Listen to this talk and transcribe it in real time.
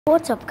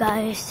What's up,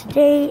 guys?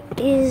 Today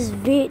is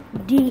we've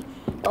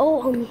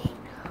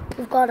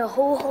got a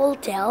whole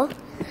hotel,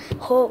 a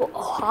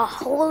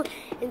whole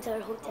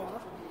entire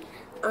hotel,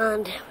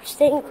 and we're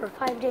staying for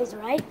 5 days,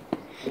 right?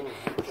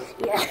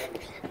 Yeah.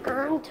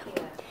 And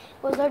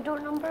what's our door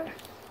number?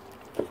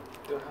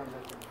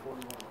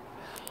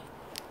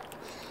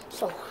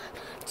 So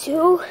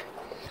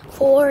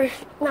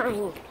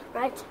 249,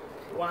 right?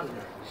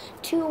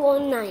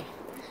 219.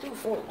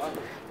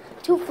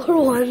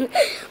 241.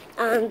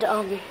 And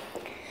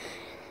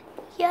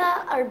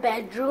yeah, our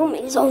bedroom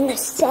is on the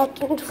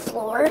 2nd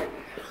floor.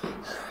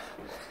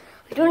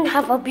 We don't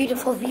have a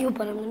beautiful view,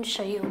 but I'm going to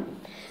show you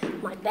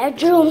my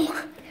bedroom.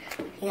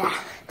 Yeah.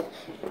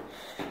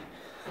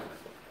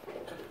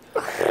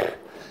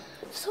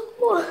 So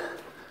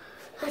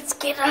let's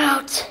get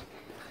out.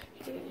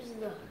 Here's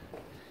the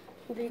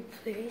big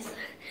place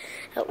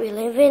that we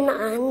live in,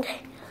 and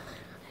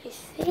I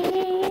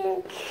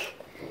think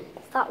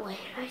it's that way,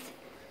 right?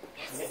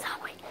 Yes, it's that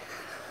way.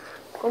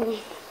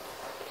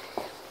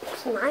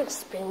 It's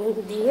nice being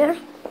there.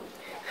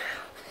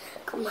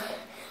 Come on,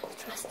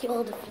 trusty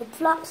all the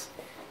flip-flops.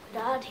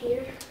 Dad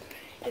here,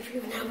 if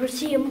you've never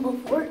seen him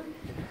before.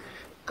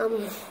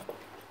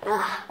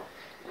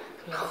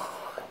 No.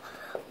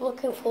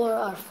 Looking for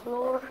our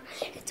floor.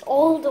 It's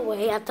all the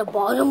way at the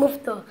bottom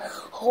of the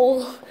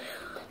whole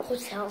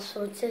hotel,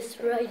 so it's just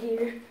right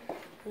here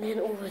and then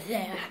over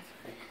there.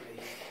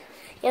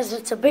 Yes,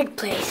 it's a big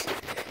place.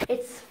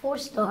 It's 4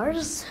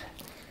 stars.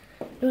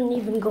 Don't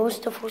even go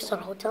to 4-star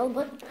hotel,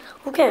 but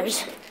who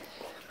cares?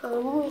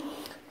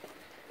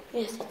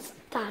 Yes, it's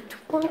that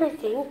one, I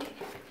think.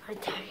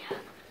 Right there, yeah.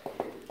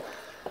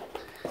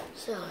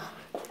 So,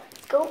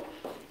 let's go.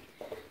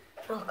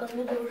 Knock on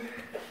the door.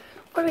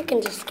 Or we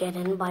can just get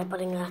in by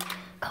putting a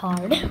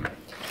card.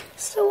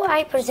 So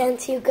I present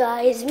to you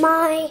guys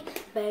my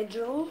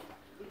bedroom.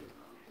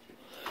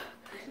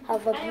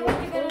 Have a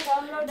beautiful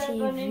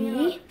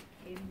TV.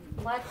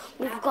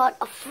 We've got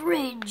a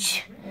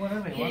fridge.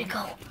 Here you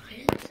go.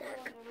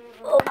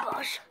 Oh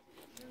gosh.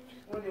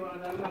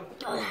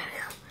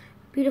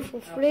 Beautiful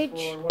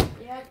fridge.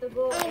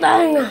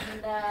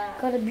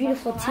 Got a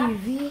beautiful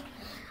TV.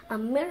 A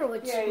mirror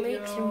which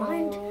makes your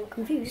mind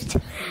confused.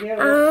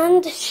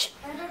 And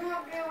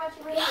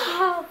we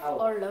have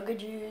our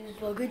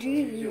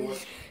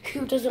luggages.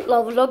 Who doesn't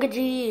love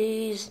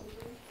luggages?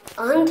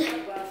 And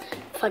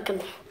if I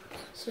can,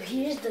 so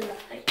here's the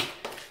light.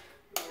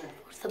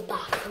 Where's the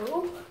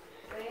bathroom?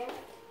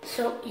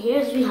 So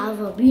here's we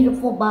have a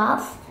beautiful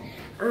bath,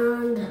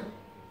 and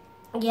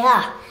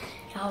yeah,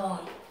 our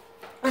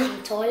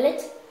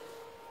toilet.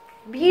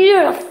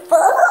 Beautiful.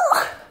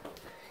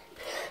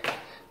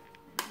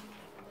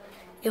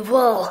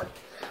 Whoa.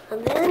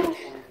 And then,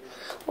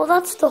 well,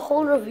 that's the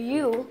whole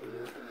review.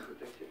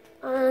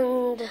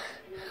 And the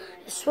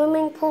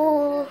swimming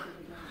pool.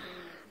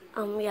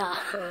 Yeah.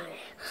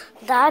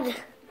 Dad,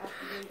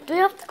 do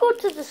you have to go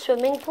to the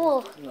swimming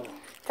pool? No.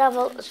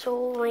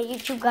 So my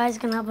YouTube guys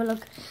can have a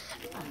look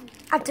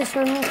at the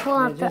swimming pool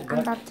and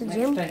at the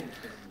gym.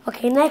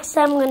 Okay, next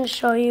time I'm going to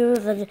show you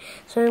the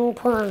swimming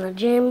pool and the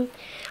gym.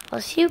 I'll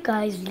see you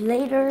guys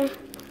later.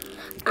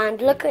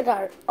 And look at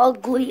our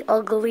ugly,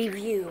 ugly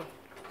view.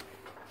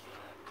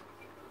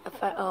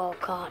 Oh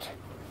God.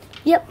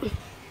 Yep.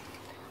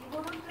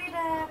 Open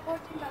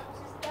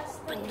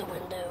the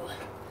window.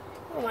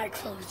 Oh, I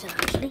closed it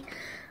actually.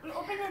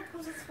 Open it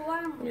because it's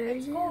warm. There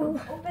you go.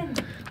 Open.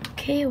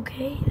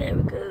 Okay. There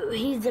we go.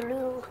 Here's the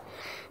room.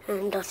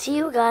 And I'll see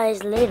you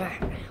guys later.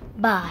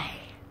 Bye.